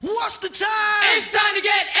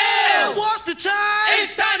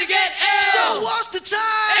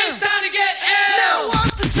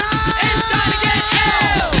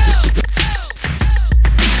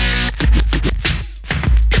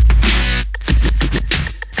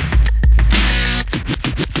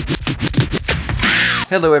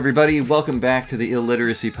Hello, everybody. Welcome back to the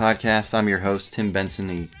Illiteracy Podcast. I'm your host, Tim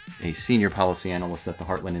Benson, a senior policy analyst at the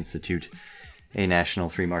Heartland Institute, a national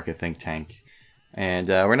free market think tank. And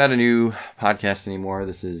we're not a new podcast anymore.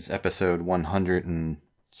 This is episode 100 and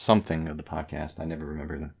something of the podcast. I never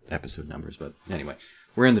remember the episode numbers, but anyway,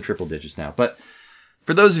 we're in the triple digits now. But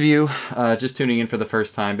for those of you just tuning in for the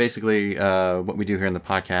first time, basically what we do here in the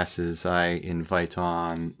podcast is I invite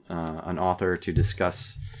on an author to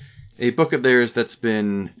discuss a book of theirs that's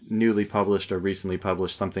been newly published or recently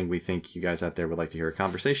published, something we think you guys out there would like to hear a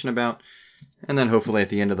conversation about. And then hopefully at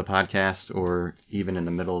the end of the podcast, or even in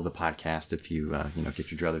the middle of the podcast, if you get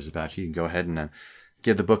your druthers about you can go ahead and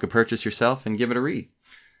give the book a purchase yourself and give it a read.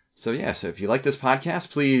 So if you like this podcast,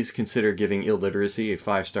 please consider giving Illiteracy a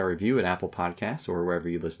 5-star review at Apple Podcasts or wherever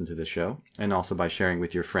you listen to the show, and also by sharing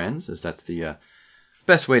with your friends, as that's the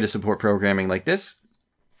best way to support programming like this.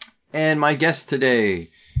 And my guest today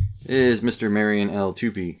is Mr. Marian L.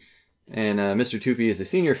 Tupy. And Mr. Tupy is a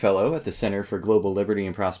senior fellow at the Center for Global Liberty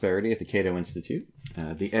and Prosperity at the Cato Institute,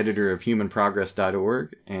 the editor of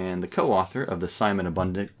HumanProgress.org, and the co-author of the Simon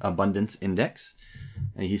Abundance Index.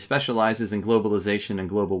 And he specializes in globalization and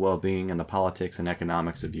global well-being and the politics and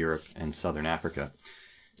economics of Europe and Southern Africa.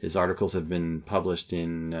 His articles have been published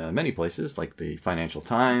in many places, like the Financial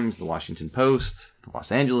Times, the Washington Post, the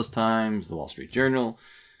Los Angeles Times, the Wall Street Journal,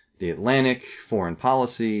 The Atlantic, Foreign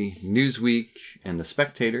Policy, Newsweek, and The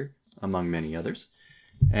Spectator, among many others.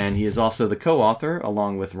 And he is also the co-author,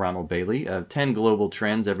 along with Ronald Bailey, of 10 Global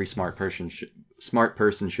Trends Every Smart Person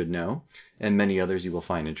Should Know, and many others you will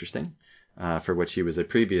find interesting, for which he was a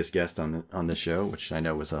previous guest on the show, which I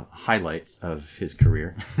know was a highlight of his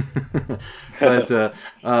career. But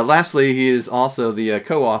lastly, he is also the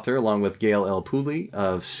co-author, along with Gail L. Pooley,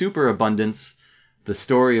 of Superabundance, The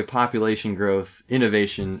Story of Population Growth,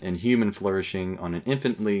 Innovation, and Human Flourishing on an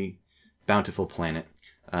Infinitely Bountiful Planet,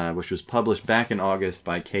 which was published back in August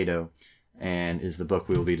by Cato and is the book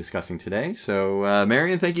we will be discussing today. So,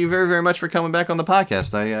 Marian, thank you very, very much for coming back on the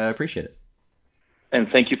podcast. I appreciate it. And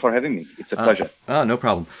thank you for having me. It's a pleasure. No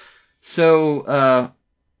problem. So,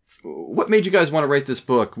 what made you guys want to write this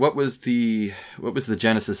book? What was the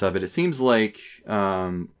genesis of it? It seems like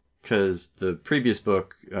because the previous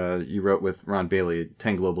book you wrote with Ron Bailey,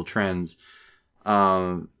 10 Global Trends,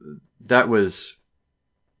 that was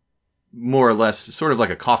more or less sort of like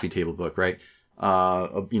a coffee table book, right?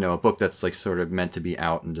 A book that's like sort of meant to be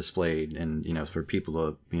out and displayed and, for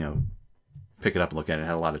people to, pick it up and look at it. It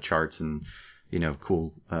had a lot of charts and,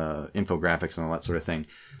 cool infographics and all that sort of thing.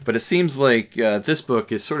 But it seems like this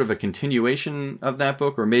book is sort of a continuation of that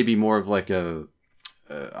book, or maybe more of like a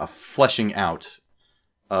fleshing out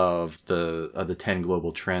of the 10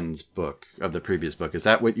 Global Trends book of the previous book. Is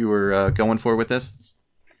that what you were going for with this?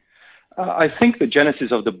 I think the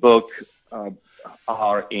genesis of the book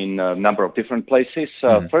are in a number of different places.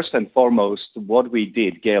 First and foremost, what we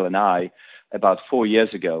did, Gail and I, about 4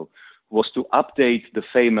 years ago, was to update the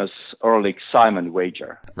famous Ehrlich-Simon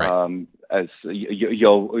wager. Right. As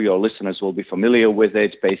your listeners will be familiar with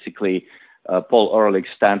it, basically, Paul Ehrlich,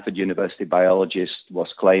 Stanford University biologist, was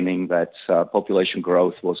claiming that population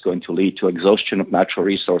growth was going to lead to exhaustion of natural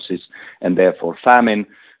resources and therefore famine.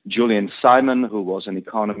 Julian Simon, who was an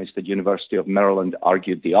economist at University of Maryland,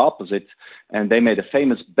 argued the opposite, and they made a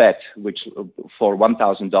famous bet for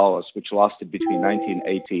 $1,000, which lasted between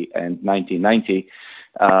 1980 and 1990,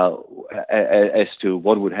 as to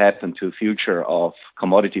what would happen to the future of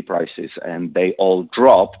commodity prices, and they all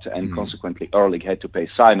dropped, and consequently Ehrlich had to pay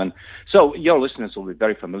Simon. So your listeners will be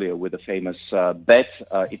very familiar with the famous bet.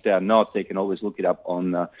 If they are not, they can always look it up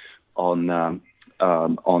on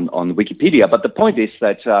Wikipedia. But the point is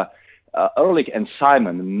that Ehrlich and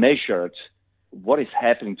Simon measured what is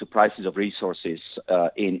happening to prices of resources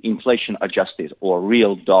in inflation adjusted or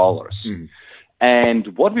real dollars.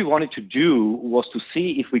 And what we wanted to do was to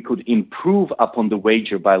see if we could improve upon the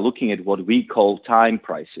wager by looking at what we call time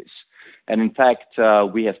prices. And in fact,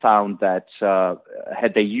 we have found that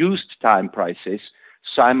had they used time prices,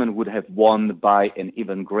 Simon would have won by an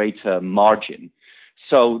even greater margin.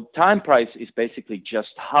 So time price is basically just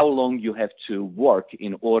how long you have to work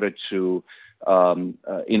in order to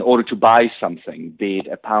buy something, be it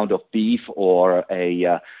a pound of beef or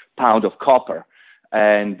a pound of copper.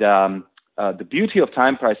 And the beauty of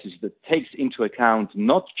time price is that it takes into account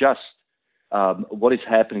not just what is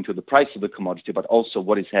happening to the price of the commodity, but also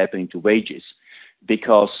what is happening to wages,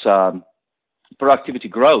 because productivity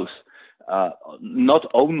growth not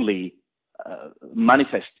only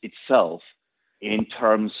manifests itself in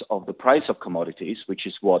terms of the price of commodities, which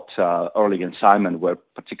is what Ehrlich and Simon were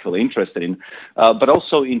particularly interested in, but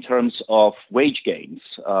also in terms of wage gains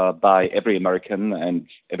by every American and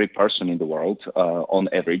every person in the world on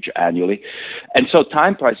average annually. And so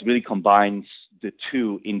time price really combines the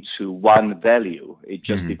two into one value. It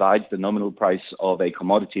just divides the nominal price of a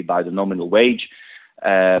commodity by the nominal wage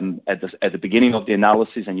at the beginning of the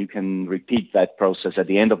analysis, and you can repeat that process at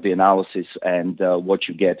the end of the analysis, and what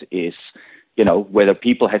you get is, whether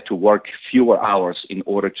people had to work fewer hours in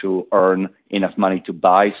order to earn enough money to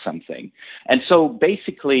buy something. And so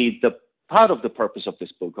basically the part of the purpose of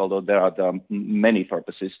this book, although there are many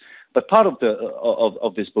purposes, but part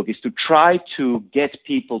of this book is to try to get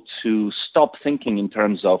people to stop thinking in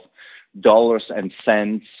terms of dollars and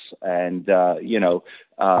cents and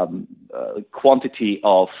quantity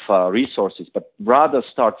of resources, but rather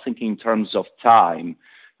start thinking in terms of time,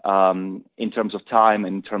 and in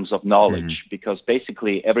terms of knowledge, because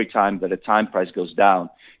basically every time that a time price goes down,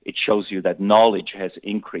 it shows you that knowledge has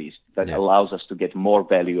increased, that allows us to get more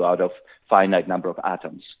value out of finite number of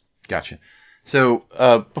atoms. Gotcha. So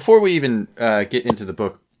before we even get into the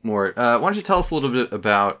book more, why don't you tell us a little bit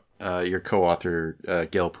about your co-author,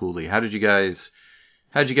 Gail Pooley? How did you guys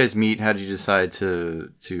meet? How did you decide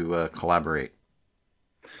to collaborate?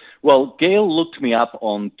 Well, Gail looked me up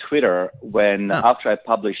on Twitter when, after I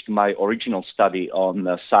published my original study on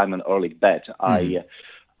Simon Ehrlich bet, I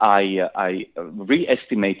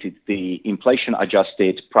re-estimated the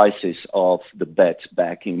inflation-adjusted prices of the bet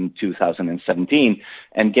back in 2017,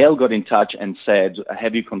 and Gail got in touch and said,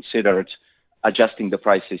 have you considered adjusting the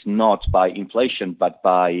prices not by inflation but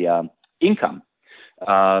by income?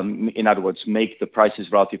 In other words, make the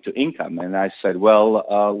prices relative to income. And I said,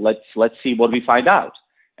 well, let's see what we find out.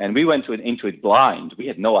 And we went into it blind. We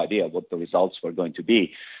had no idea what the results were going to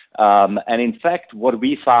be. And in fact, what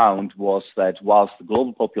we found was that whilst the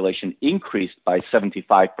global population increased by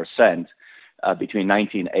 75% between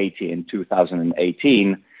 1980 and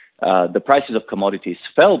 2018, the prices of commodities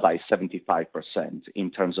fell by 75% in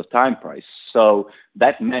terms of time price. So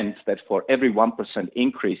that meant that for every 1%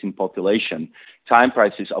 increase in population, time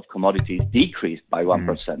prices of commodities decreased by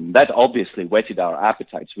 1%. That obviously whetted our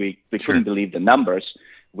appetites. We couldn't believe the numbers.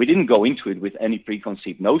 We didn't go into it with any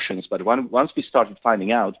preconceived notions, but once we started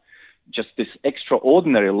finding out just this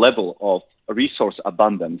extraordinary level of resource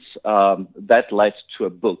abundance, that led to a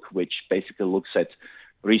book which basically looks at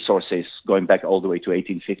resources going back all the way to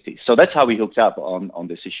 1850. So that's how we hooked up on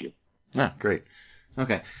this issue. Ah, great.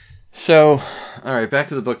 Okay. So, all right, back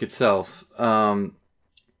to the book itself.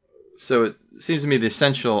 So it seems to me the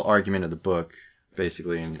essential argument of the book,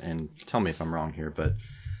 basically, and tell me if I'm wrong here, but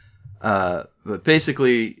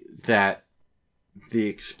basically that the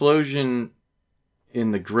explosion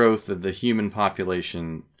in the growth of the human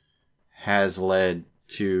population has led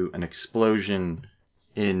to an explosion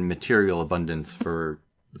in material abundance for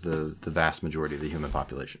the vast majority of the human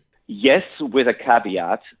population. Yes, with a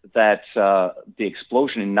caveat that the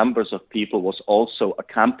explosion in numbers of people was also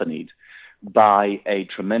accompanied by a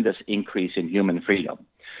tremendous increase in human freedom.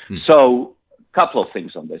 So a couple of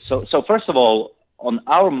things on this. So first of all, on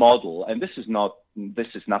our model, and this is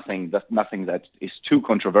nothing that is too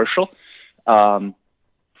controversial.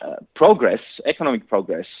 Economic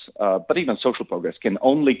progress, but even social progress can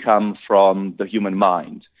only come from the human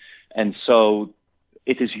mind. And so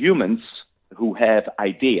it is humans who have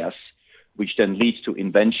ideas which then lead to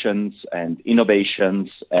inventions and innovations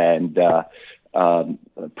and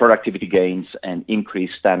productivity gains and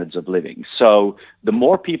increased standards of living. So the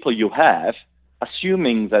more people you have,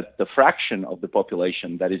 assuming that the fraction of the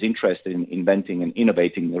population that is interested in inventing and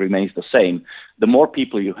innovating remains the same, the more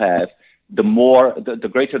people you have, the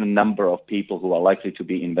greater the number of people who are likely to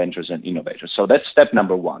be inventors and innovators. So that's step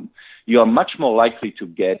number one. You are much more likely to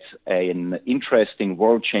get an interesting,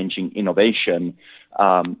 world-changing innovation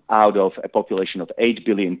out of a population of 8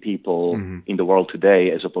 billion people in the world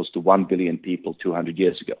today as opposed to 1 billion people 200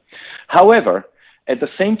 years ago. However, at the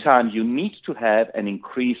same time, you need to have an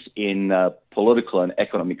increase in political and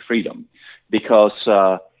economic freedom, because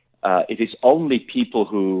it is only people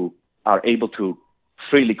who are able to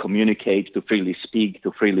freely communicate, to freely speak,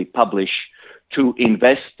 to freely publish, to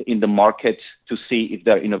invest in the market to see if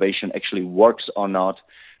their innovation actually works or not.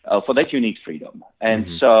 For that, you need freedom. And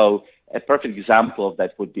so a perfect example of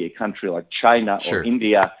that would be a country like China or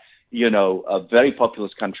India, very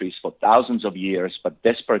populous countries for thousands of years, but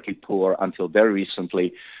desperately poor until very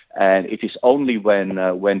recently. And it is only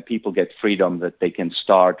when people get freedom that they can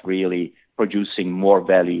start really producing more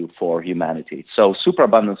value for humanity. So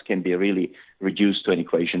superabundance can be really reduced to an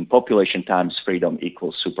equation: population times freedom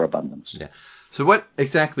equals superabundance. Yeah. So what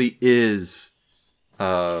exactly is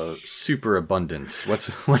superabundance?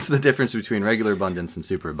 What's the difference between regular abundance and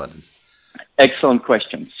superabundance? Excellent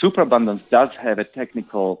question. Superabundance does have a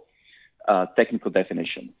technical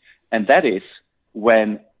definition, and that is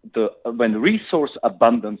when resource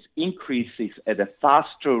abundance increases at a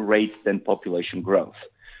faster rate than population growth.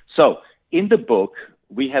 So in the book,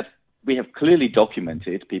 we have clearly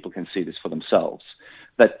documented, people can see this for themselves,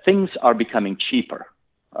 that things are becoming cheaper.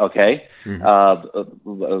 Okay,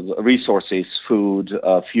 resources, food,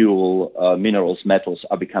 fuel, minerals, metals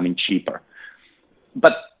are becoming cheaper,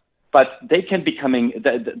 but they can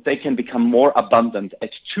become more abundant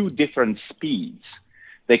at two different speeds.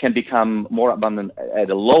 They can become more abundant at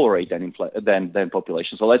a lower rate than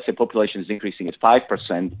population. So let's say population is increasing at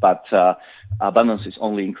 5%, but abundance is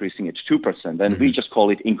only increasing at 2%. Then we just call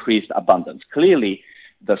it increased abundance. Clearly,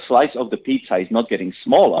 the slice of the pizza is not getting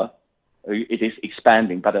smaller. It is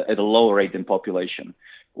expanding, but at a lower rate than population.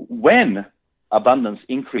 When abundance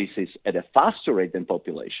increases at a faster rate than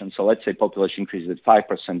population, so let's say population increases at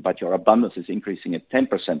 5%, but your abundance is increasing at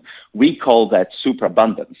 10%, we call that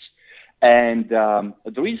superabundance. And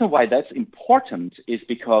the reason why that's important is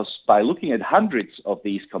because by looking at hundreds of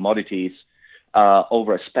these commodities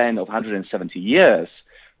over a span of 170 years,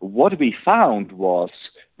 what we found was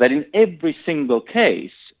that in every single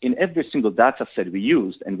case, in every single data set we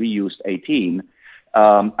used, and we used 18,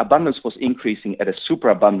 abundance was increasing at a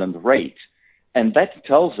superabundant rate. And that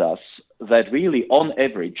tells us that really, on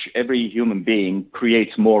average, every human being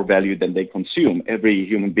creates more value than they consume. Every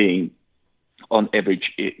human being, on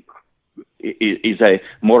average, is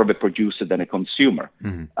more of a producer than a consumer,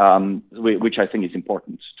 which I think is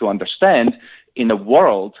important to understand in a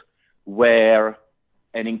world where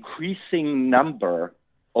an increasing number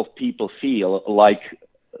of people feel like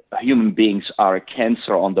human beings are a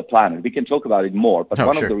cancer on the planet. We can talk about it more, but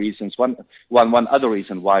one other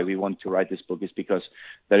reason why we want to write this book is because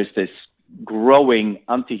there is this growing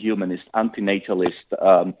anti-humanist, anti-natalist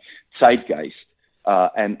zeitgeist,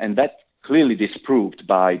 and that clearly disproved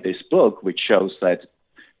by this book, which shows that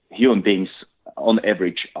human beings, on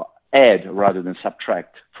average, add rather than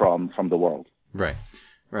subtract from the world. Right.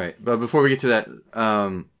 But before we get to that,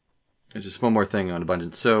 just one more thing on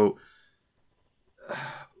abundance. So,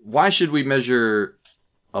 why should we measure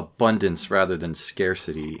abundance rather than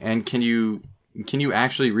scarcity? And can you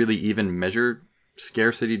actually really even measure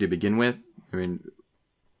scarcity to begin with? I mean,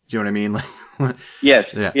 do you know what I mean? Yes.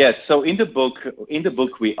 So in the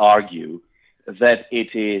book we argue that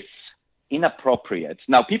it is inappropriate.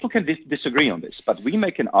 Now, people can disagree on this, but we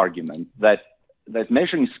make an argument that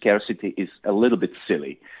measuring scarcity is a little bit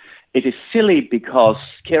silly. It is silly because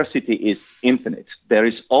scarcity is infinite. There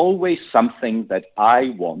is always something that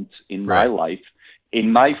I want in my life,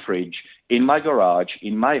 in my fridge, in my garage,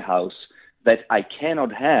 in my house, that I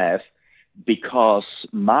cannot have because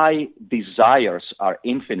my desires are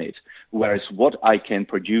infinite, whereas what I can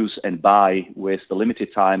produce and buy with the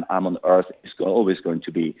limited time I'm on Earth is always going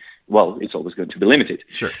to be limited.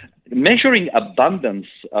 Sure. Measuring abundance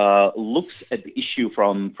looks at the issue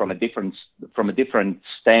from a different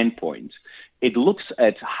standpoint. It looks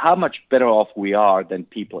at how much better off we are than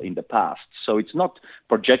people in the past. So it's not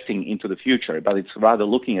projecting into the future, but it's rather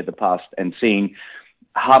looking at the past and seeing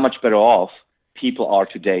how much better off people are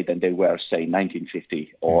today than they were, say,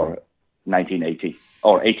 1950 or 1980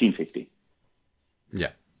 or 1850.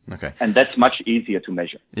 Yeah. Okay. And that's much easier to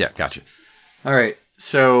measure. Yeah. Gotcha. All right.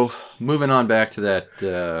 So moving on back to that,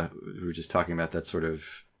 we were just talking about that sort of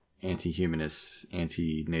anti-humanist,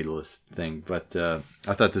 anti-natalist thing, but I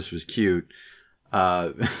thought this was cute.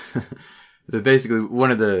 Basically,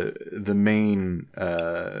 one of the main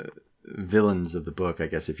villains of the book, I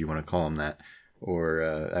guess, if you want to call him that,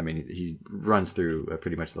 or I mean, he runs through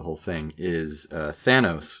pretty much the whole thing, is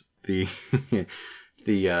Thanos, the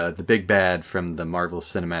big bad from the Marvel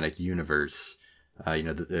Cinematic Universe.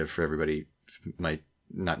 For everybody might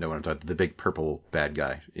not know what I'm talking about, the big purple bad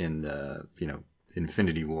guy in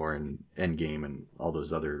Infinity War and Endgame and all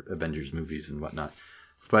those other Avengers movies and whatnot.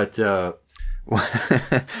 But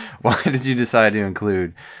why did you decide to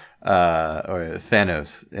include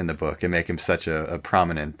Thanos in the book and make him such a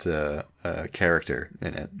prominent character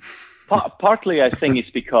in it? Partly, I think it's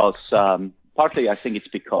because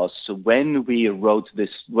when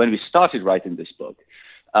we started writing this book,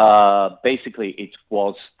 basically it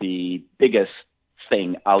was the biggest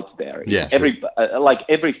thing out there. Yeah, every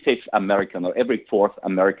fifth American or every fourth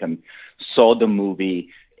American saw the movie.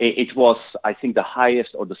 It was, I think, the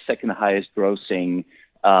highest or the second highest grossing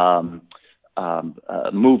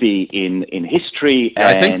movie in history. Yeah,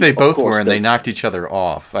 I think they both were, and they knocked each other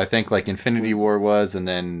off. I think like Infinity War was, and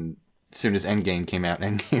then as soon as Endgame came out,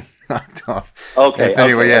 Endgame knocked off. Okay.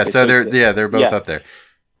 Anyway, okay, yeah. okay. So they're both up there.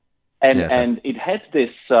 And it has this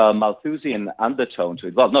Malthusian undertone to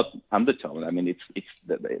it. Well, not undertone. I mean, it's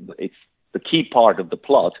the key part of the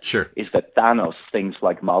plot. Sure. Is that Thanos thinks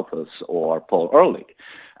like Malthus or Paul Ehrlich.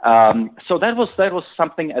 So that was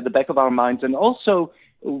something at the back of our minds, and also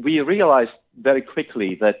we realized very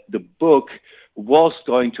quickly that the book was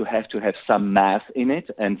going to have some math in it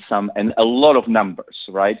and a lot of numbers,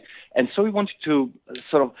 right? And so we wanted to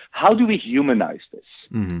sort of, how do we humanize this?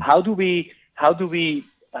 Mm-hmm. How do we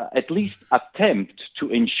at least attempt to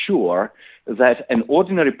ensure that an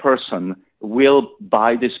ordinary person will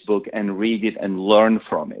buy this book and read it and learn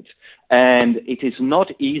from it? And it is not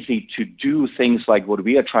easy to do things like what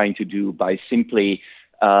we are trying to do by simply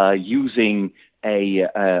using a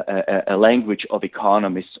language of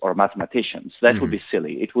economists or mathematicians. That would be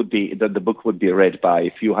silly. It would be the book would be read by a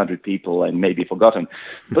few hundred people and maybe forgotten.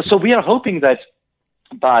 But so we are hoping that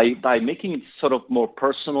by making it sort of more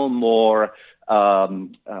personal, more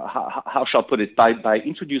how shall I put it? By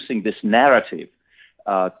introducing this narrative,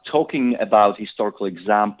 talking about historical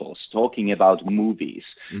examples, talking about movies,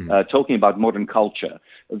 talking about modern culture,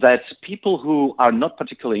 that people who are not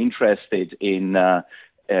particularly interested in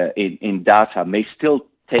data may still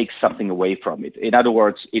take something away from it. In other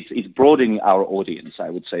words, it's broadening our audience. I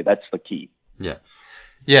would say that's the key. Yeah.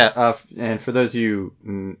 And for those of you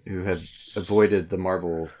who have avoided the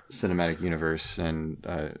Marvel Cinematic Universe, and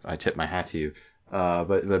I tip my hat to you.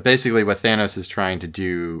 But basically, what Thanos is trying to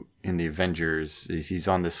do in the Avengers is he's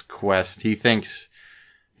on this quest. He thinks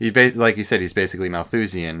like you said, he's basically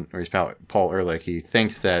Malthusian, or he's Paul Ehrlich. He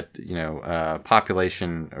thinks that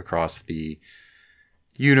population across the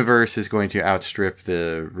universe is going to outstrip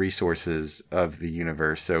the resources of the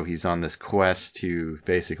universe. So he's on this quest to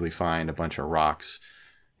basically find a bunch of rocks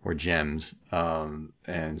or gems.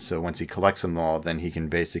 And so once he collects them all, then he can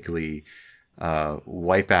basically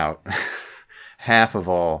wipe out half of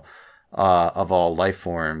all life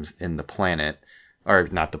forms in the planet, or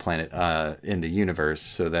not the planet, in the universe,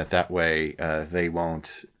 so that way they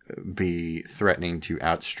won't be threatening to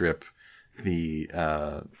outstrip the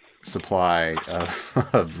supply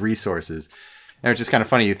of resources. And it's just kind of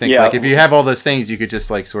funny. You think like if you have all those things, you could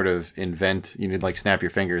just like sort of invent. You could like snap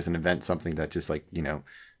your fingers and invent something that just like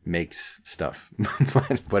makes stuff.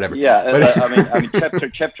 Whatever. Yeah, I mean,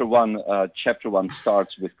 chapter one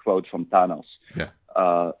starts with quote from Thanos. Yeah.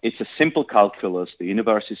 It's a simple calculus. The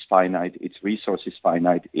universe is finite. Its resource is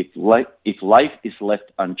finite. If life is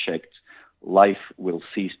left unchecked, life will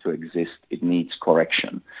cease to exist. It needs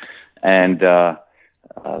correction. And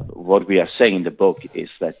what we are saying in the book is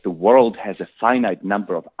that the world has a finite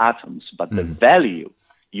number of atoms, but the value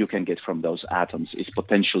you can get from those atoms is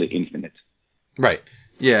potentially infinite. Right.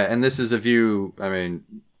 Yeah, and this is a view. I mean,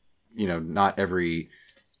 not every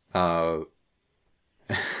not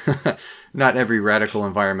every radical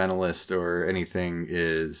environmentalist or anything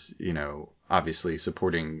is, obviously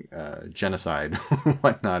supporting genocide,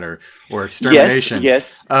 whatnot, or extermination. Yes.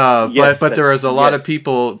 But there is a lot of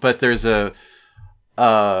people. But there's a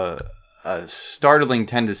startling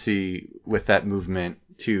tendency with that movement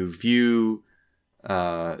to view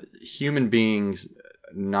human beings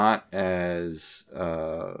not as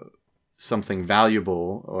something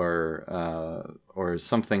valuable or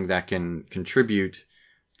something that can contribute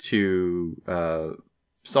to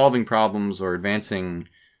solving problems or advancing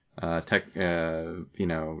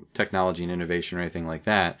technology and innovation or anything like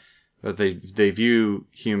that. But they view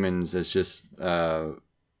humans as just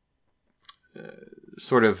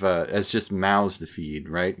sort of as just mouths to feed,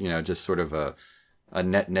 right? Just sort of a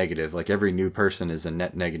net negative. Like every new person is a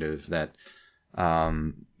net negative that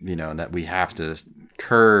that we have to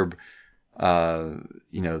curb,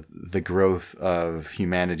 the growth of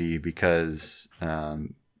humanity because,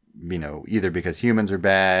 either because humans are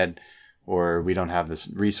bad or we don't have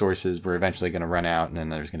the resources, we're eventually going to run out and then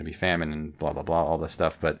there's going to be famine and blah, blah, blah, all this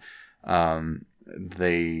stuff. But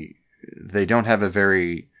they don't have a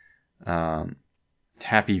very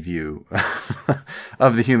happy view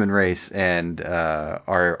of the human race and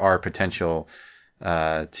our potential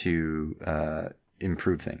to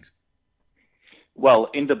improve things. Well,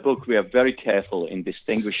 in the book, we are very careful in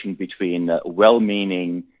distinguishing between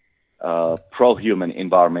well-meaning pro-human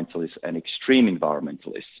environmentalists and extreme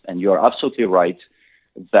environmentalists. And you're absolutely right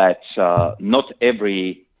that not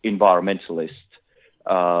every environmentalist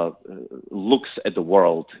looks at the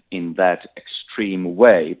world in that extreme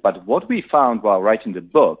way. But what we found while writing the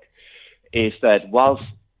book is that whilst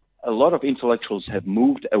a lot of intellectuals have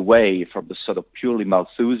moved away from the sort of purely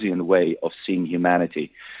Malthusian way of seeing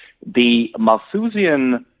humanity, the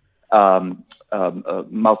Malthusian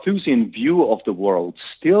Malthusian view of the world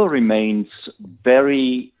still remains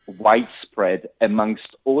very widespread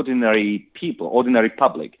amongst ordinary people, ordinary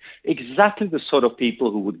public, exactly the sort of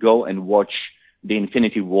people who would go and watch the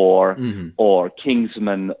Infinity War or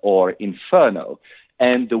Kingsman or Inferno.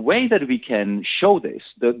 And the way that we can show this,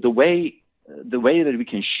 the way that we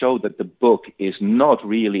can show that the book is not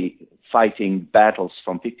really fighting battles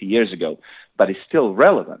from 50 years ago, but is still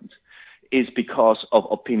relevant, is because of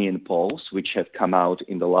opinion polls, which have come out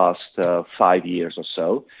in the last 5 years or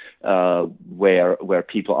so, where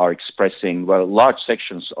people are expressing, well, large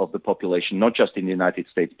sections of the population, not just in the United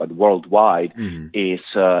States but worldwide, is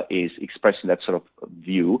expressing that sort of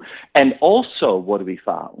view. And also, what we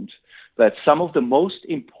found that some of the most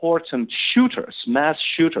important mass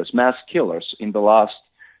killers in the last,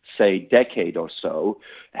 say, decade or so,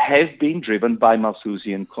 have been driven by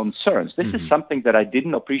Malthusian concerns. This is something that I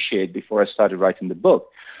didn't appreciate before I started writing the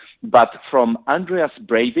book. But from Andreas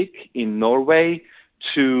Breivik in Norway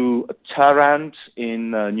to Tarrant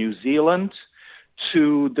in New Zealand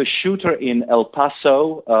to the shooter in El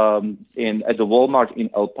Paso, at the Walmart in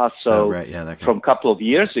El Paso from a couple of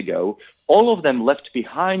years ago, all of them left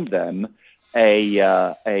behind them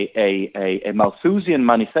a Malthusian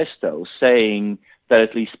manifesto saying that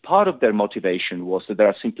at least part of their motivation was that there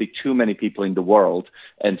are simply too many people in the world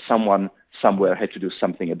and someone somewhere had to do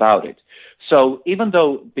something about it. So even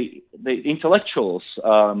though the intellectuals,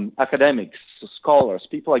 academics, scholars,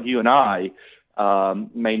 people like you and I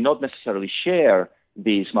may not necessarily share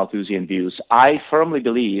these Malthusian views, I firmly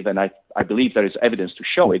believe, and I believe there is evidence to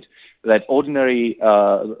show it, that ordinary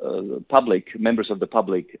members of the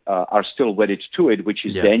public are still wedded to it, which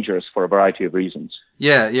is dangerous for a variety of reasons.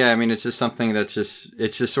 Yeah. I mean, it's just something it's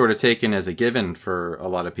just sort of taken as a given for a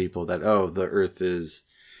lot of people that, the Earth is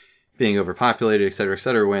being overpopulated, et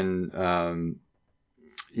cetera, when,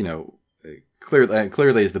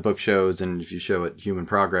 clearly as the book shows, and if you show it Human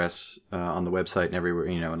Progress on the website and everywhere,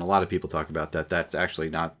 and a lot of people talk about that, that's actually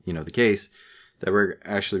not, the case, that we're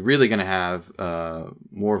actually really going to have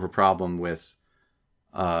more of a problem with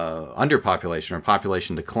underpopulation or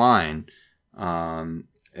population decline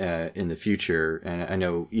in the future. And I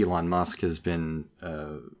know Elon Musk has been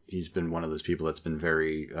he's been one of those people that's been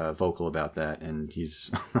very vocal about that, and he's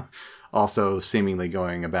also seemingly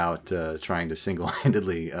going about trying to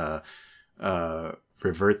single-handedly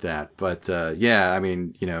revert that. But I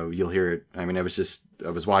mean, you'll hear it. I mean, I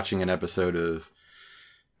was watching an episode of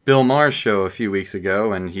Bill Maher's show a few weeks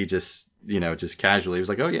ago, and he just casually was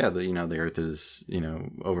like, the Earth is,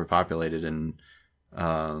 overpopulated, and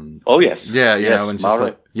and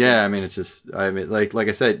just I mean, it's just, like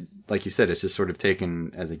I said, like you said, it's just sort of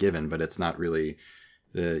taken as a given, but it's not really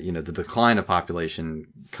the decline of population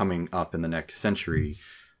coming up in the next century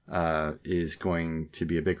is going to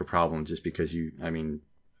be a bigger problem, just because you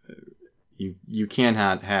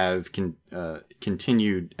cannot have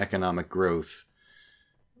continued economic growth.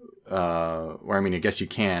 Or I mean, I guess you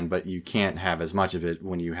can, but you can't have as much of it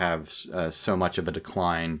when you have so much of a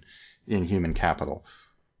decline in human capital.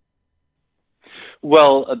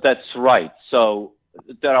 Well, that's right. So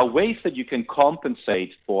there are ways that you can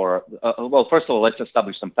compensate for. First of all, let's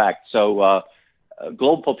establish some facts. So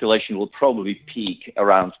global population will probably peak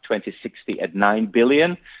around 2060 at 9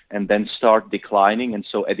 billion and then start declining. And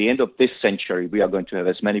so at the end of this century, we are going to have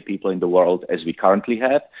as many people in the world as we currently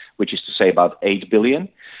have, which is to say about 8 billion.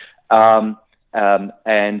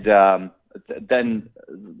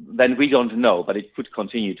 Then we don't know, but it could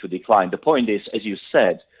continue to decline. The point is, as you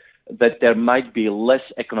said, that there might be less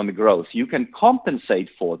economic growth. You can compensate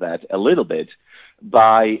for that a little bit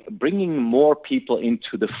by bringing more people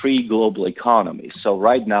into the free global economy. So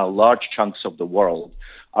right now, large chunks of the world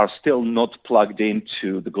are still not plugged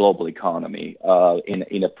into the global economy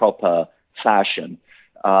in a proper fashion.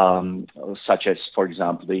 Such as, for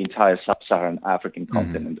example, the entire sub-Saharan African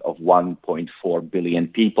continent of 1.4 billion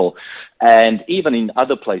people. And even in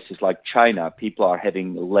other places like China, people are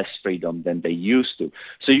having less freedom than they used to.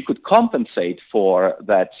 So you could compensate for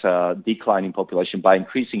that declining population by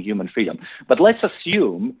increasing human freedom. But let's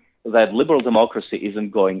assume that liberal democracy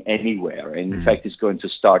isn't going anywhere, and in fact is going to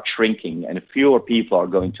start shrinking, and fewer people are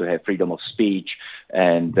going to have freedom of speech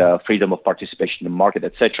and freedom of participation in the market,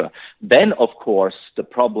 etc. Then, of course, the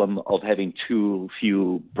problem of having too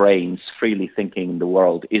few brains freely thinking in the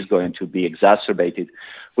world is going to be exacerbated,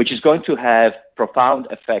 which is going to have profound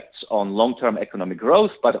effects on long-term economic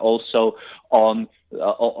growth, but also on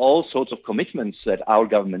all sorts of commitments that our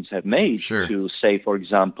governments have made to, say, for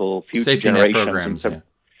example, future safety generations. Net programs,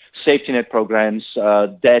 Safety net programs,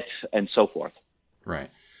 debt, and so forth. Right.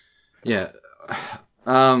 Yeah.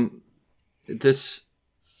 This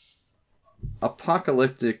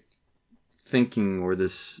apocalyptic thinking, or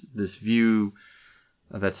this view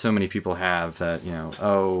that so many people have that,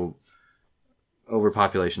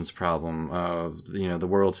 overpopulation's a problem, the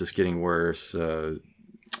world's just getting worse, the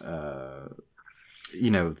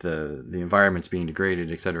environment's being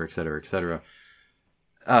degraded, et cetera, et cetera, et cetera.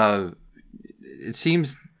 It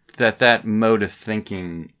seems that mode of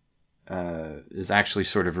thinking is actually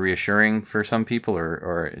sort of reassuring for some people,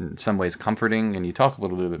 or in some ways comforting. And you talk a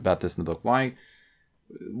little bit about this in the book.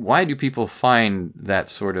 Why do people find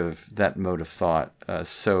that mode of thought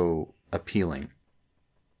so appealing?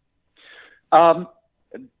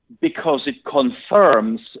 Because it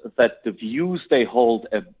confirms that the views they hold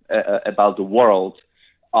about the world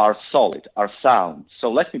are solid, are sound.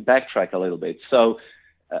 So let me backtrack a little bit. So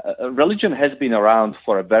religion has been around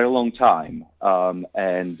for a very long time,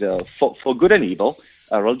 and for good and evil,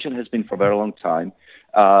 religion has been for a very long time,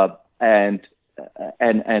 and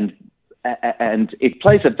it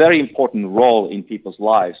plays a very important role in people's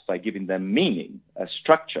lives by giving them meaning, a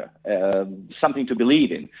structure, something to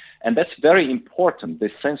believe in. And that's very important.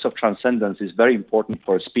 This sense of transcendence is very important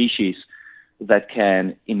for a species that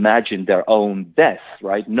can imagine their own death,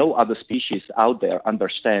 right? No other species out there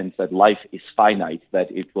understands that life is finite,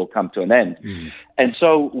 that it will come to an end. Mm-hmm. And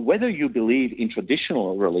so whether you believe in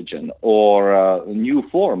traditional religion or new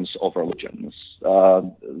forms of religions,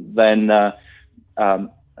 then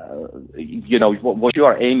what you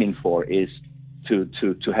are aiming for is to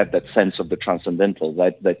have that sense of the transcendental,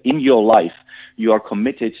 that in your life you are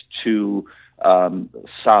committed to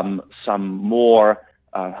some more,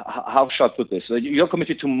 how shall I put this? You're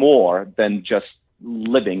committed to more than just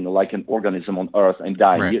living like an organism on Earth and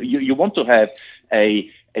dying. Right. You want to have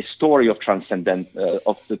a story of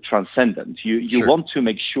the transcendent. You sure. want to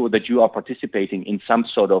make sure that you are participating in some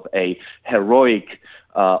sort of a heroic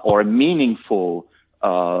or a meaningful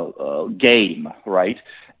game, right?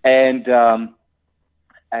 And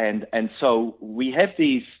so we have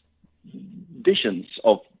these visions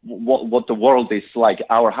of what the world is like,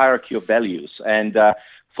 our hierarchy of values. And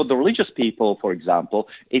for the religious people, for example,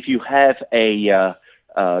 if you have a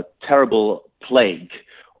terrible plague,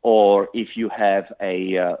 or if you have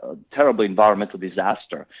a terrible environmental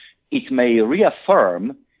disaster, it may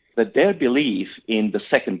reaffirm that their belief in the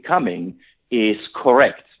second coming is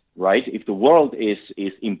correct. Right? If the world is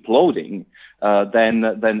imploding, then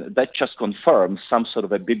that just confirms some sort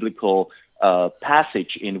of a biblical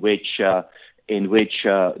passage in which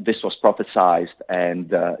this was prophesied,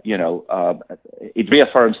 and it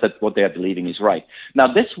reaffirms that what they are believing is right. Now,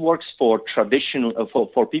 this works for traditional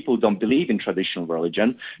for people who don't believe in traditional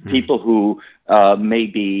religion, people who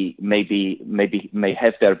may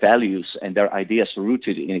have their values and their ideas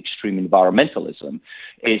rooted in extreme environmentalism.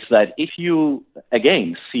 Is that if you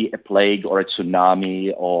again see a plague or a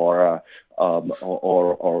tsunami or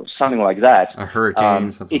something like that, a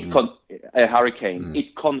hurricane,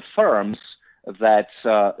 it confirms that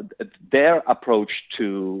their approach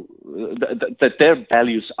to that their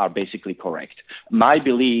values are basically correct. My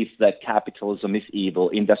belief that capitalism is evil,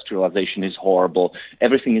 industrialization is horrible,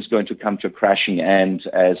 everything is going to come to a crashing end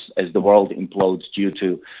as the world implodes due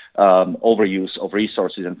to overuse of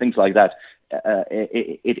resources and things like that.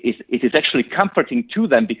 It is actually comforting to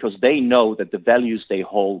them because they know that the values they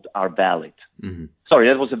hold are valid. Mm-hmm. Sorry,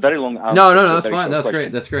 that was a very long answer. No, that's fine. That's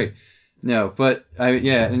great. That's great. No, but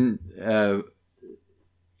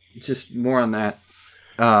just more on that.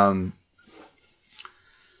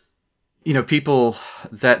 People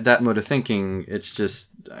that mode of thinking, it's just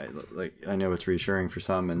I know it's reassuring for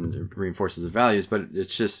some and it reinforces the values, but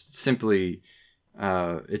it's just simply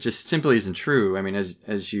isn't true. I mean,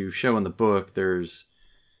 as you show in the book,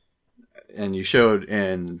 and you showed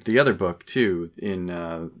in the other book too, in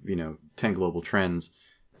 10 Global Trends,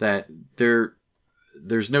 that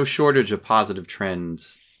there's no shortage of positive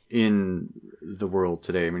trends in the world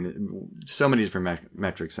today. I mean, so many different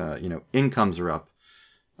metrics. Incomes are up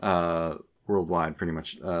worldwide, pretty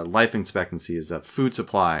much. Life expectancy is up. Food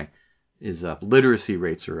supply is up. Literacy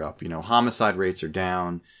rates are up. Homicide rates are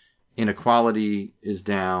down. Inequality is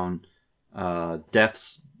down.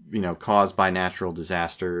 Deaths, caused by natural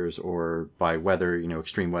disasters or by weather,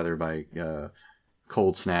 extreme weather, by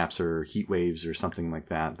cold snaps or heat waves or something like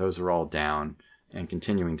that. Those are all down and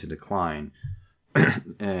continuing to decline.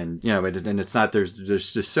 And and it's not there's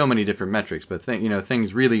just so many different metrics, but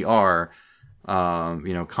things really are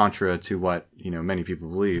contra to what many people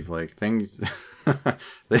believe. Like things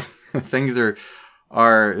things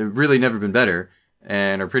are really never been better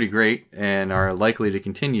and are pretty great and are likely to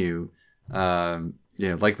continue on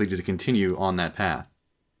that path.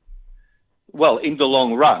 Well, in the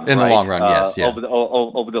long run, in right? the long run, yes, yeah. Over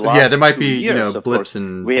the last there might 2 be years, of blips course,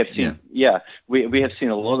 and we have seen we have seen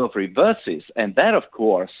a lot of reverses, and that, of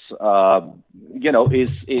course,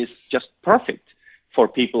 is just perfect for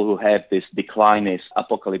people who have this declinist,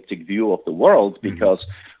 apocalyptic view of the world, because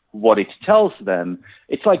what it tells them,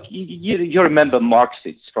 it's like you remember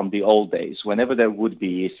Marxists from the old days. Whenever there would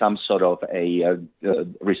be some sort of a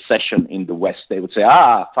recession in the West, they would say,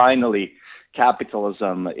 finally,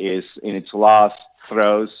 capitalism is in its last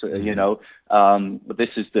throes, but this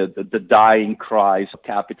is the dying cries of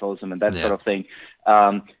capitalism and that sort of thing.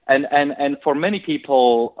 And for many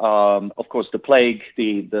people, of course, the plague,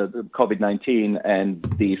 the COVID-19 and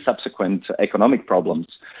the subsequent economic problems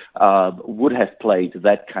would have played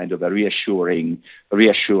that kind of a reassuring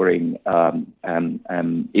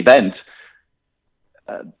event,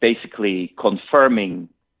 basically confirming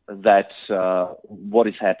that what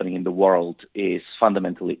is happening in the world is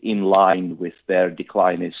fundamentally in line with their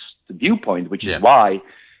declinist viewpoint, which is why,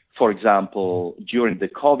 for example, during the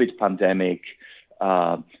COVID pandemic,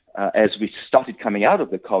 as we started coming out of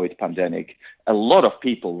the COVID pandemic, a lot of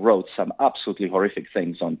people wrote some absolutely horrific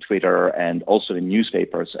things on Twitter and also in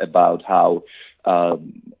newspapers about how,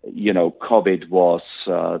 COVID was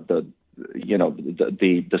the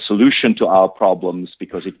solution to our problems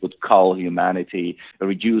because it would cull humanity,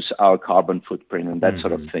 reduce our carbon footprint, and that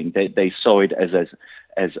sort of thing. They saw it as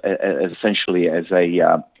essentially as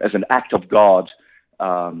an act of God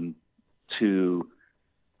to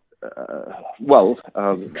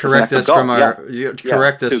correct us from our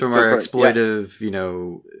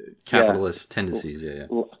exploitive, capitalist tendencies.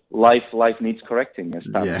 Life needs correcting. As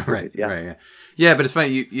right. Yeah, but it's funny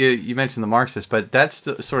you mentioned the Marxists, but that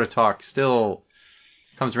sort of talk still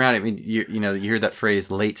comes around. I mean, you hear that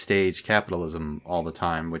phrase "late stage capitalism" all the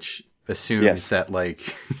time, which assumes that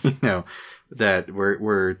that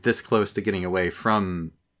we're this close to getting away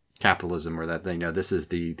from capitalism, or that this is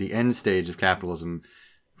the end stage of capitalism.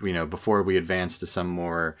 Before we advance to some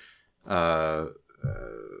more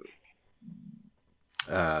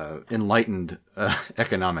enlightened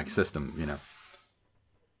economic system,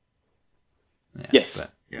 Yes,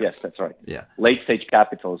 that's right. Yeah. Late stage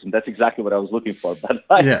capitalism. That's exactly what I was looking for, but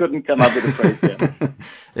I couldn't come up with a phrase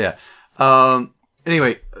yet.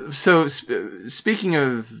 Anyway, so speaking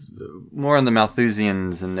of more on the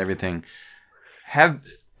Malthusians and everything,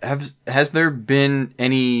 has there been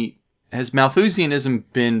any? Has Malthusianism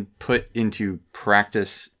been put into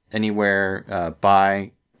practice anywhere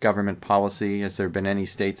by government policy? Has there been any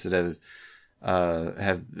states that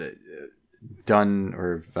have done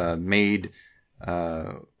or made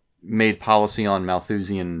policy on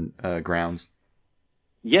Malthusian grounds?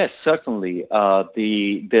 Yes, certainly.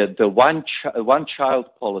 The one child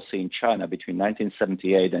policy in China between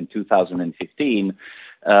 1978 and 2015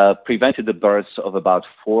 prevented the births of about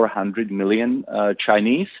 400 million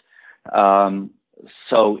Chinese.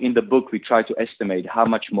 So in the book, we try to estimate how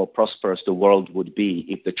much more prosperous the world would be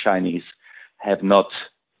if the Chinese have not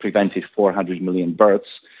prevented 400 million births.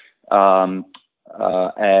 And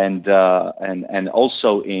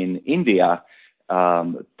also in India,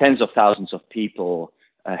 tens of thousands of people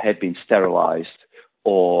have been sterilized,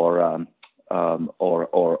 or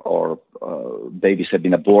babies have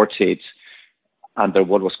been aborted under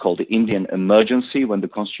what was called the Indian emergency, when the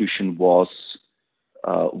constitution was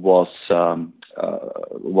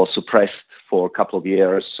suppressed for a couple of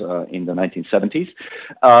years in the 1970s.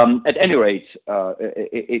 At any rate,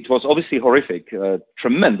 it was obviously horrific.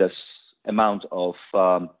 Tremendous amount of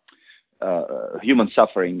human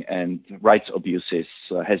suffering and rights abuses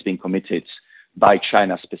has been committed by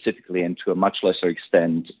China specifically, and to a much lesser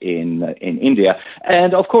extent in India.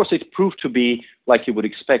 And of course, it proved to be, like you would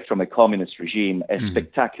expect from a communist regime, a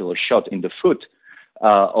spectacular shot in the foot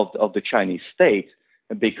of the Chinese state,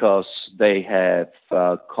 because they have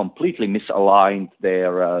completely misaligned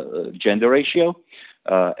their gender ratio.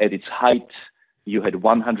 At its height, you had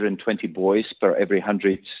 120 boys per every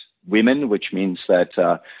 100 women, which means that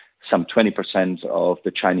some 20% of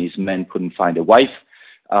the Chinese men couldn't find a wife,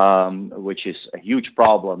 which is a huge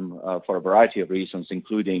problem for a variety of reasons,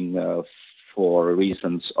 including for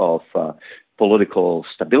reasons of political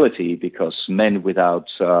stability, because men without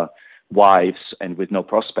wives and with no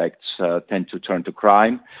prospects tend to turn to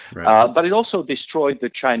crime. Right. But it also destroyed the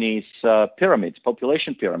Chinese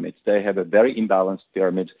population pyramids. They have a very imbalanced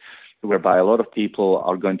pyramid, whereby a lot of people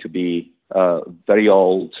are going to be very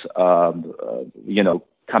old,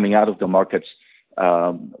 coming out of the markets,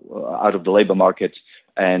 out of the labor market,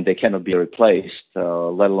 and they cannot be replaced,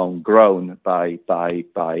 let alone grown by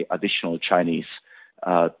additional Chinese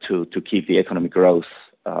to keep the economic growth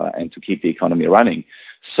and to keep the economy running.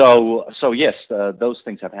 So yes, those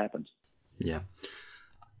things have happened. Yeah.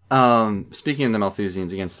 Speaking of the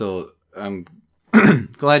Malthusians, again, still, I'm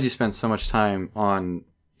glad you spent so much time on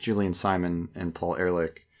Julian Simon and Paul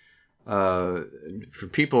Ehrlich. For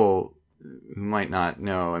people who might not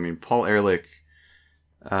know, I mean, Paul Ehrlich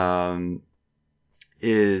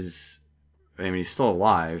he's still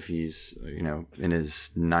alive. He's, in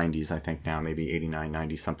his 90s, I think now, maybe 89,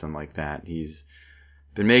 90, something like that. He's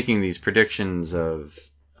been making these predictions of,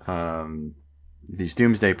 these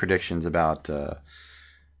doomsday predictions about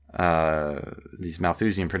these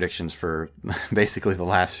Malthusian predictions for basically the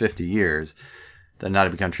last 50 years that not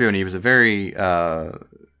have become true. And he was a very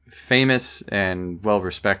famous and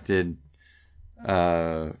well-respected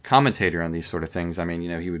commentator on these sort of things. I mean,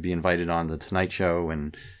 he would be invited on the Tonight Show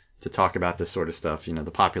and to talk about this sort of stuff.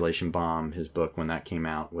 The Population Bomb, his book when that came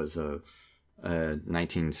out was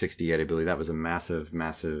 1968, I believe. That was a massive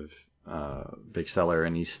big seller,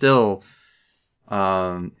 and he still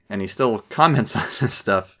comments on this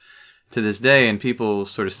stuff to this day, and people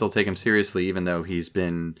sort of still take him seriously, even though he's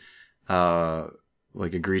been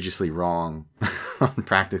egregiously wrong on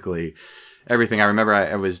practically everything. I remember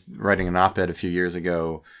I was writing an op-ed a few years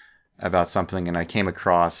ago about something, and I came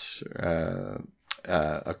across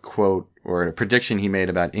a quote or a prediction he made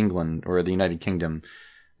about England or the United Kingdom.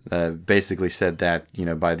 Basically said that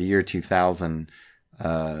by the year 2000,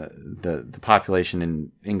 the population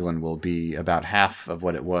in England will be about half of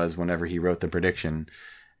what it was whenever he wrote the prediction.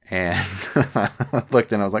 And I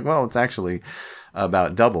looked and I was like, well, it's actually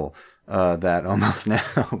about double that almost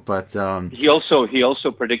now. But he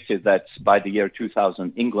also predicted that by the year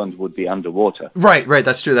 2000, England would be underwater. Right.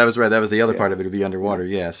 That's true. That was right. That was the other part of it, would be underwater.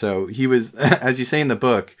 Yeah. So he was, as you say in the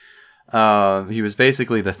book, he was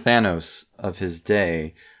basically the Thanos of his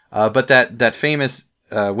day. But that famous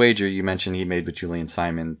wager you mentioned he made with Julian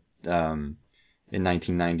Simon in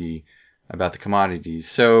 1990 about the commodities.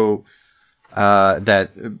 So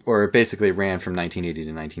basically ran from 1980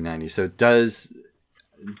 to 1990. So does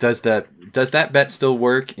that bet still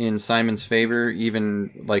work in Simon's favor,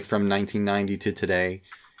 even like from 1990 to today,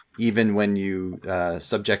 even when you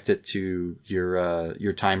subject it to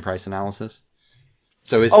your time price analysis?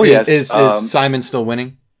 So is Simon still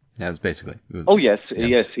winning? Yeah, it's basically. Oh yes,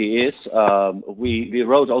 yes he is. We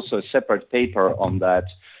wrote also a separate paper on that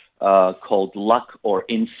called Luck or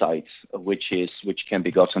Insight, which can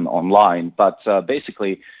be gotten online. But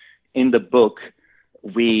basically, in the book,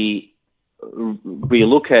 we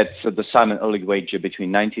look at the Simon Ehrlich wager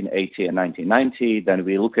between 1980 and 1990. Then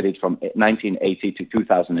we look at it from 1980 to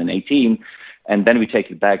 2018. And then we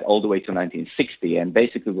take it back all the way to 1960. And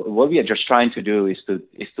basically, what we are just trying to do is to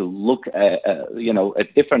look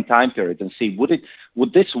at different time periods and see would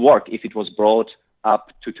this work if it was brought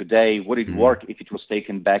up to today? Would it work if it was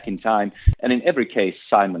taken back in time? And in every case,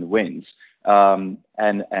 Simon wins. And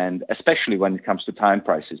especially when it comes to time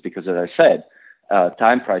prices, because as I said,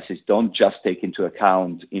 time prices don't just take into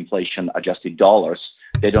account inflation-adjusted dollars.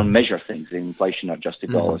 They don't measure things in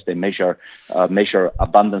inflation-adjusted dollars. They measure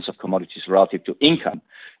abundance of commodities relative to income,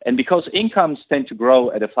 and because incomes tend to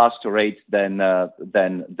grow at a faster rate than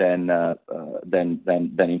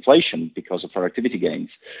inflation because of productivity gains,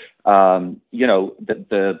 the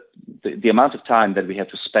amount of time that we have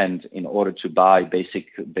to spend in order to buy basic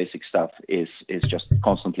stuff is just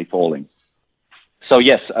constantly falling. So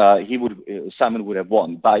yes, Simon would have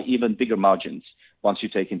won by even bigger margins once you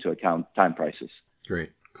take into account time prices.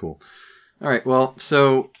 Great, cool. All right, well,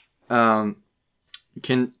 so can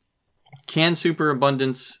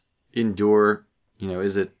superabundance endure?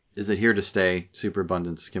 Is it here to stay?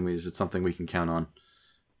 Superabundance, is it something we can count on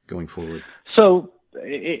going forward? So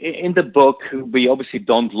in the book, we obviously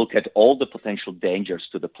don't look at all the potential dangers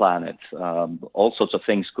to the planet. All sorts of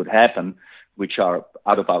things could happen which are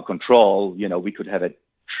out of our control. We could have a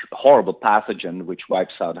horrible pathogen which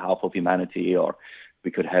wipes out half of humanity, or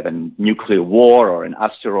we could have a nuclear war or an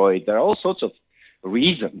asteroid. There are all sorts of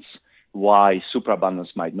reasons why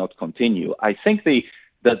superabundance might not continue. I think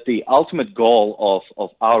that the ultimate goal of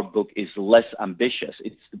our book is less ambitious.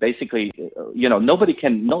 It's basically, nobody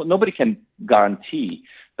can guarantee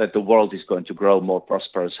that the world is going to grow more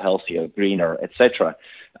prosperous, healthier, greener, etc.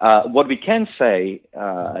 What we can say,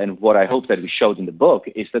 and what I hope that we showed in the book,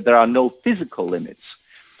 is that there are no physical limits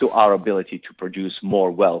to our ability to produce more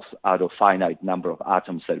wealth out of finite number of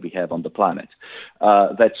atoms that we have on the planet.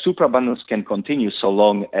 That superabundance can continue so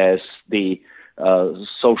long as the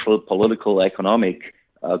social, political, economic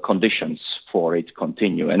conditions for it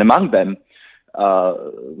continue. And among them,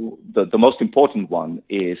 the most important one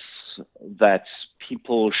is that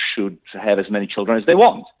people should have as many children as they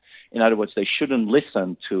want. In other words, they shouldn't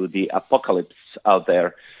listen to the apocalypse out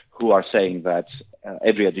there who are saying that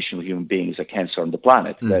every additional human being is a cancer on the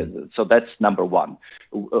planet. So that's number one.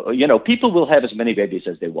 People will have as many babies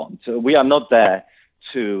as they want. We are not there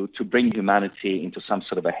to bring humanity into some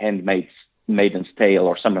sort of a maiden's tale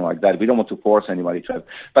or something like that. We don't want to force anybody to have.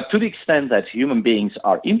 But to the extent that human beings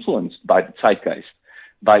are influenced by the zeitgeist,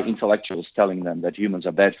 by intellectuals telling them that humans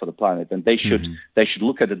are bad for the planet, and they should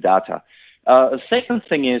look at the data. Second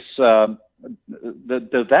thing is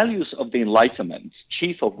the values of the Enlightenment,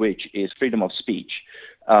 chief of which is freedom of speech,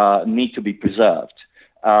 need to be preserved.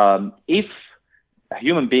 If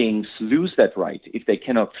human beings lose that right, if they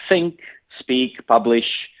cannot think, speak, publish,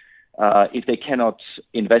 if they cannot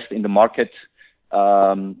invest in the market,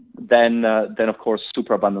 then of course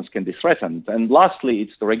superabundance can be threatened. And lastly,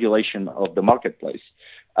 it's the regulation of the marketplace.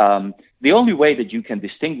 The only way that you can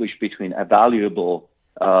distinguish between a valuable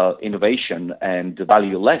innovation and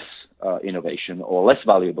valueless innovation or less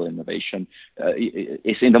valuable innovation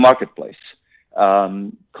is in the marketplace.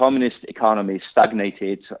 Communist economies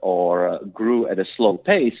stagnated or grew at a slow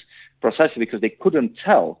pace precisely because they couldn't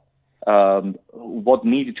tell what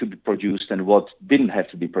needed to be produced and what didn't have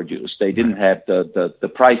to be produced. They didn't have the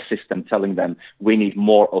price system telling them we need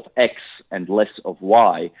more of X and less of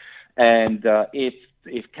Y. And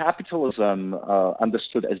if capitalism,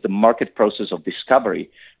 understood as the market process of discovery,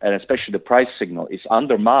 and especially the price signal, is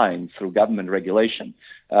undermined through government regulation,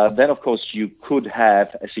 then of course you could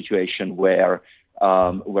have a situation where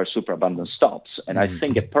superabundance stops. And I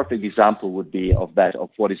think a perfect example would be of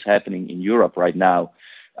what is happening in Europe right now.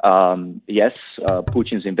 Yes,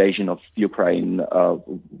 Putin's invasion of Ukraine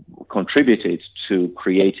contributed to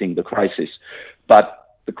creating the crisis,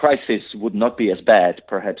 but the crisis would not be as bad,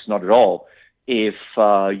 perhaps not at all, if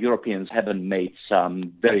Europeans haven't made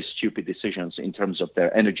some very stupid decisions in terms of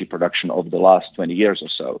their energy production over the last 20 years or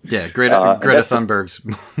so. Yeah, Greta Thunberg's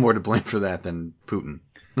more to blame for that than Putin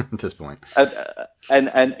at this point. And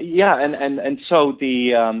so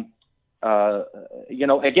the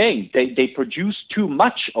again, they produce too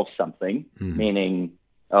much of something, meaning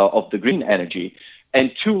of the green energy,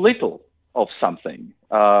 and too little of something.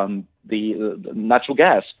 The natural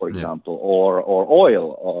gas, for example, or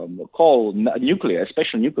oil, or coal, nuclear,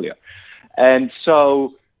 especially nuclear. And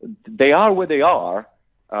so they are where they are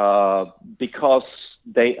because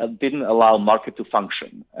they didn't allow market to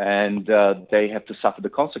function, and they have to suffer the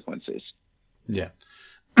consequences. Yeah.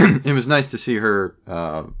 It was nice to see her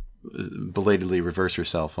belatedly reverse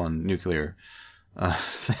herself on nuclear,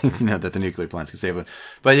 saying that the nuclear plants can save it.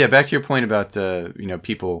 But yeah, back to your point about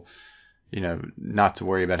people, not to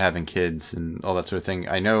worry about having kids and all that sort of thing.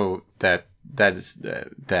 I know that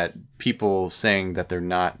people saying that they're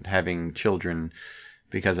not having children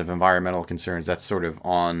because of environmental concerns, that's been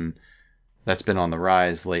on the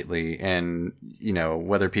rise lately. And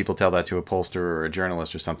whether people tell that to a pollster or a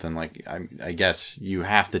journalist or something, like I guess you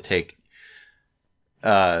have to take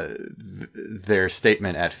their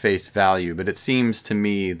statement at face value. But it seems to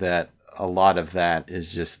me that a lot of that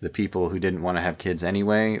is just the people who didn't want to have kids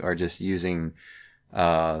anyway are just using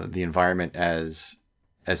the environment as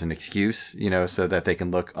an excuse, so that they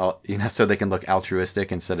can look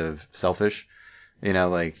altruistic instead of selfish.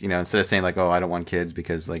 Instead of saying like, oh, I don't want kids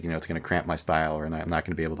because it's going to cramp my style, or I'm not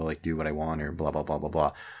going to be able to do what I want, or blah blah blah blah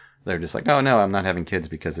blah. They're just like, oh no, I'm not having kids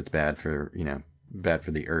because it's bad for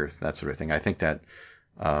the earth, that sort of thing. I think that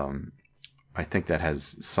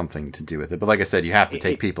has something to do with it. But like I said, you have to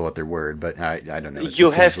take people at their word. But I don't know.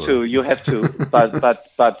 You have to.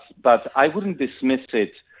 But I wouldn't dismiss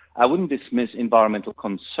it. I wouldn't dismiss environmental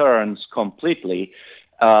concerns completely.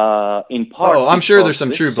 In part. Oh, I'm sure there's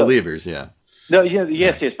some true believers. Yeah. No.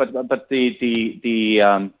 Yes. But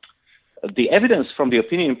the evidence from the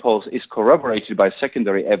opinion polls is corroborated by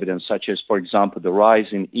secondary evidence, such as, for example, the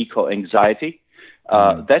rise in eco-anxiety.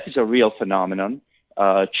 That is a real phenomenon.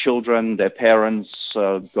 Children, their parents,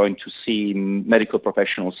 going to see medical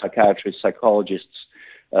professionals, psychiatrists, psychologists,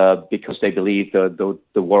 because they believe the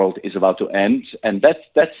world is about to end. And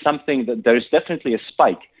that's something that there is definitely a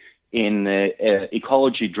spike in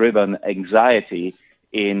ecology-driven anxiety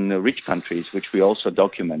in rich countries, which we also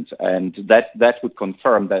document. And that would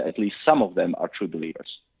confirm that at least some of them are true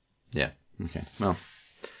believers. Yeah. Okay. Well,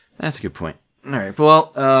 that's a good point. All right.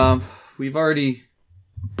 Well, we've already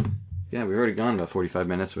gone about 45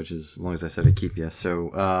 minutes, which is as long as I said I'd keep you.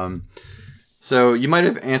 So you might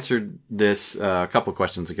have answered this a couple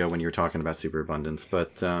questions ago when you were talking about superabundance,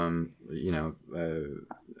 but I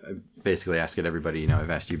basically ask it everybody. I've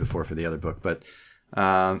asked you before for the other book, but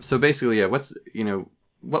so basically, yeah,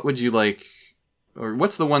 what would you like, or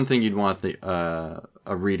what's the one thing you'd want a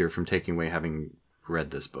reader from taking away having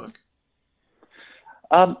read this book?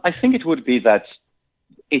 I think it would be that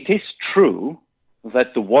it is true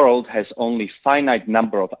that the world has only finite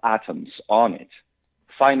number of atoms on it,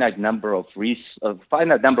 finite number of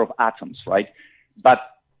atoms, right? But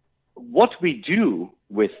what we do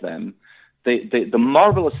with them, the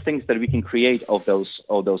marvelous things that we can create of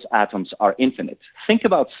those atoms are infinite. Think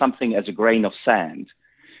about something as a grain of sand.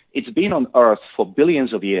 It's been on Earth for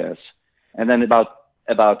billions of years, and then about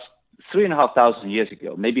 3,500 years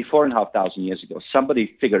ago, maybe 4,500 years ago,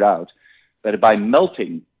 somebody figured out that by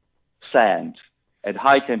melting sand at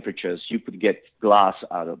high temperatures, you could get glass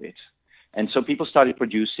out of it. And so people started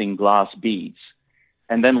producing glass beads,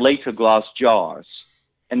 and then later glass jars,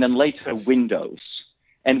 and then later windows.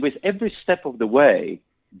 And with every step of the way,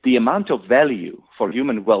 the amount of value for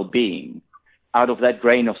human well-being out of that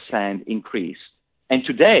grain of sand increased. And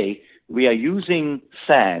today, we are using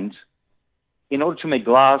sand in order to make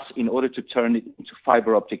glass, in order to turn it into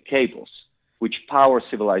fiber optic cables, which power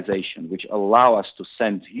civilization, which allow us to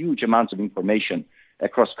send huge amounts of information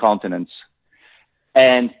across continents.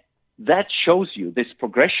 And that shows you this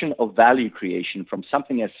progression of value creation from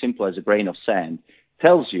something as simple as a grain of sand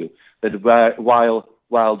tells you that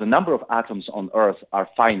while the number of atoms on Earth are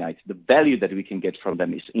finite, the value that we can get from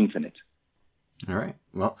them is infinite. All right.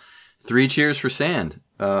 Well, 3 cheers for sand.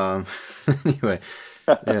 Anyway.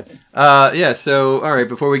 Yeah. So, all right.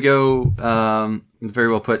 Before we go, very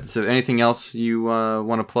well put. So, anything else you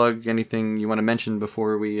want to plug? Anything you want to mention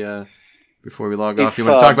before we log off? You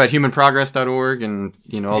want to talk about humanprogress.org and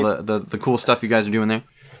all the cool stuff you guys are doing there?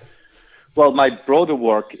 Well, my broader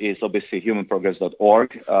work is obviously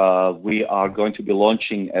humanprogress.org. We are going to be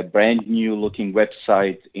launching a brand new looking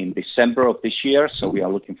website in December of this year, so we are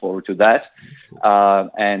looking forward to that.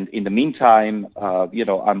 And in the meantime,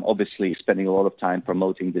 I'm obviously spending a lot of time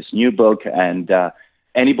promoting this new book, and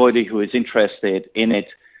anybody who is interested in it,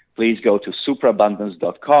 please go to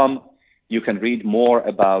superabundance.com. You can read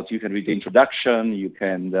the introduction, you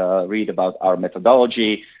can read about our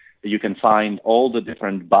methodology. You can find all the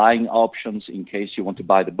different buying options in case you want to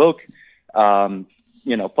buy the book.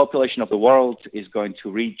 Population of the world is going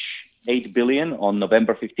to reach 8 billion on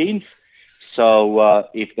November 15th. So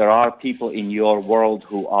if there are people in your world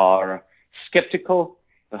who are skeptical,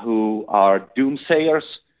 who are doomsayers,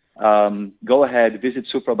 go ahead, visit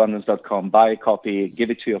superabundance.com, buy a copy,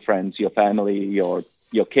 give it to your friends, your family, your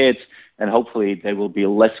kids, and hopefully they will be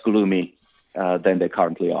less gloomy than they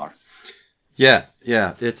currently are. Yeah,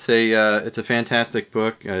 it's a fantastic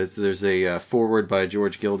book. There's a foreword by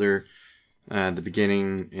George Gilder at the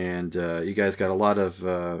beginning, and you guys got a lot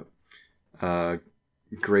of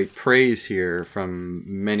great praise here from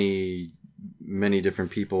many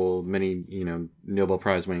different people, many Nobel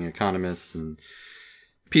Prize winning economists and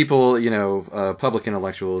people, public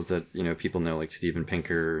intellectuals that people know, like Steven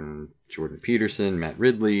Pinker and Jordan Peterson, Matt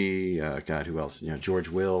Ridley, who else? George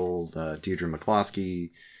Will, Deirdre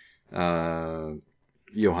McCloskey. Johan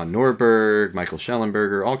Norberg, Michael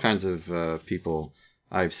Schellenberger, all kinds of people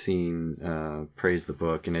I've seen praise the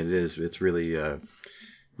book, and it's really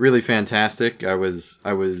really fantastic. I was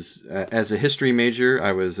as a history major,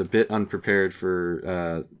 I was a bit unprepared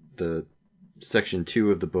for the section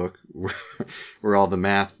 2 of the book where all the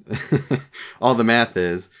math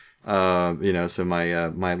is. So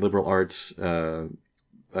my liberal arts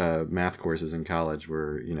math courses in college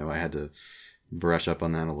were I had to brush up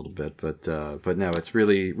on that a little bit, but no, it's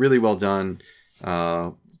really, really well done.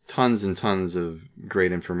 Tons and tons of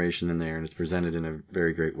great information in there, and it's presented in a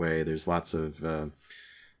very great way. There's lots of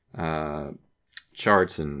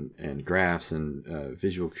charts and graphs and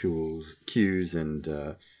visual cues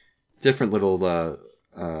and different little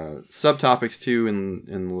subtopics too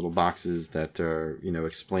in little boxes that are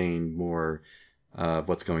explain more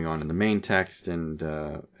what's going on in the main text, and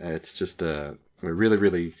it's just a really,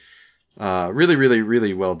 really really, really,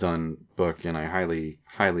 really well done book, and I highly,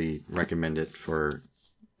 highly recommend it for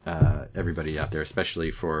everybody out there,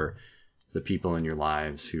 especially for the people in your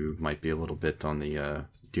lives who might be a little bit on the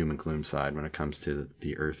doom and gloom side when it comes to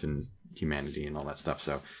the earth and humanity and all that stuff.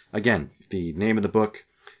 So again, the name of the book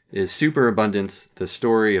is Superabundance: The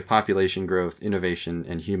Story of Population Growth, Innovation,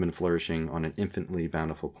 and Human Flourishing on an Infinitely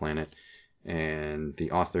Bountiful Planet. And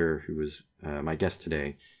the author, who was my guest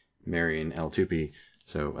today, Marian L. Tupy.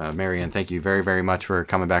 So, Marian, thank you very, very much for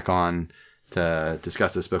coming back on to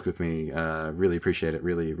discuss this book with me. Really appreciate it.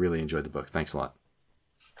 Really, really enjoyed the book. Thanks a lot.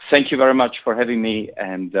 Thank you very much for having me,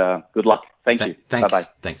 and good luck. Thank you. Thanks. Bye-bye.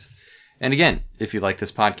 Thanks. And again, if you like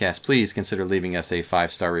this podcast, please consider leaving us a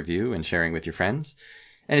 5-star review and sharing with your friends.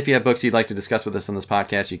 And if you have books you'd like to discuss with us on this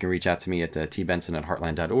podcast, you can reach out to me at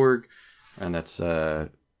tbenson@heartland.org. And that's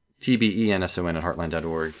TBENSON at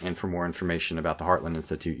heartland.org. And for more information about the Heartland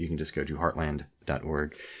Institute, you can just go to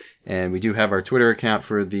heartland.org. And we do have our Twitter account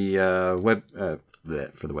for the website,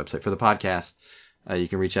 for the podcast. You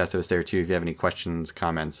can reach out to us there too if you have any questions,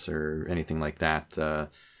 comments, or anything like that.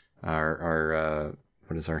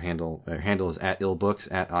 What is our handle? Our handle is at @illbooks,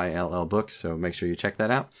 at ILL Books. So make sure you check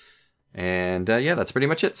that out. And that's pretty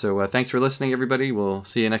much it. So thanks for listening, everybody. We'll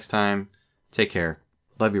see you next time. Take care.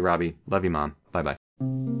 Love you, Robbie. Love you, Mom. Bye-bye.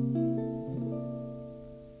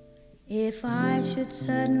 If I should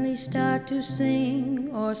suddenly start to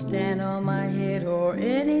sing or stand on my head or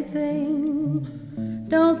anything,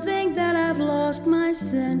 don't think that I've lost my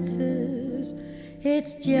senses.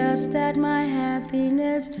 It's just that my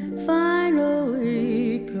happiness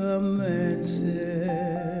finally commences.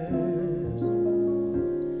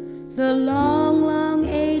 The long, long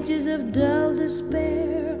ages of dull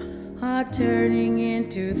despair are turning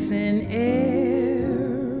into thin air.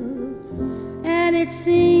 And it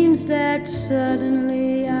seems that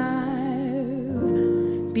suddenly I've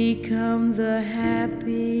become the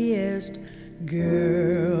happiest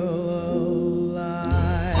girl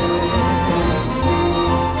alive.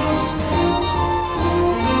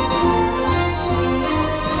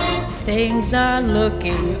 Things are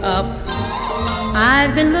looking up.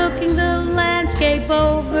 I've been looking the landscape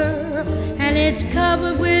over, and it's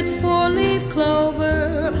covered with four-leaf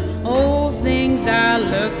clover. Oh, things are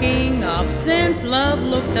looking up since love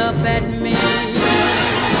looked up at me.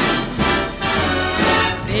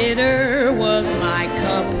 Bitter was my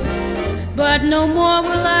cup, but no more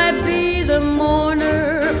will I be the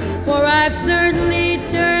mourner, for I've certainly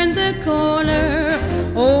turned the corner.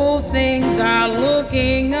 Oh, things are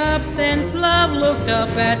looking up since love looked up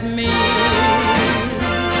at me.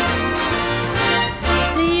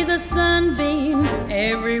 See the sunbeams,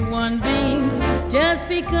 everyone beams, just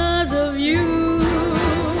because of you.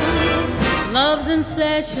 Love's in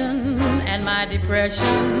session, and my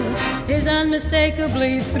depression is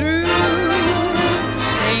unmistakably through.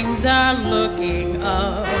 Things are looking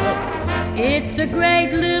up. It's a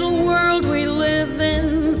great little world we live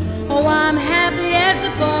in. Oh, I'm happy as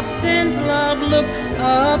a pup since love looked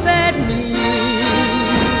up at me.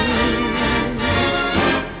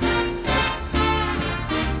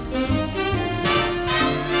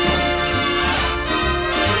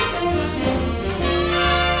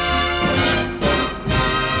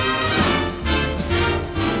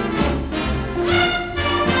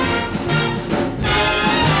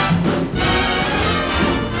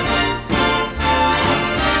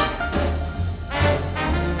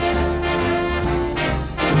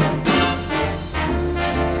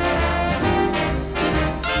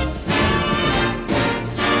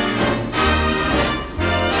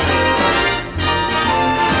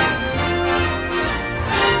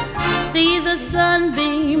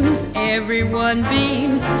 Everyone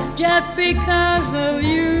beams just because of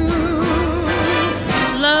you.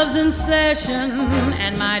 Love's in session,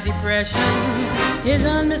 and my depression is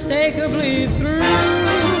unmistakably through.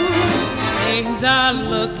 Things are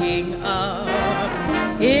looking up.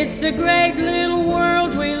 It's a great little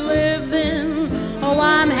world we live in. Oh,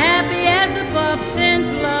 I'm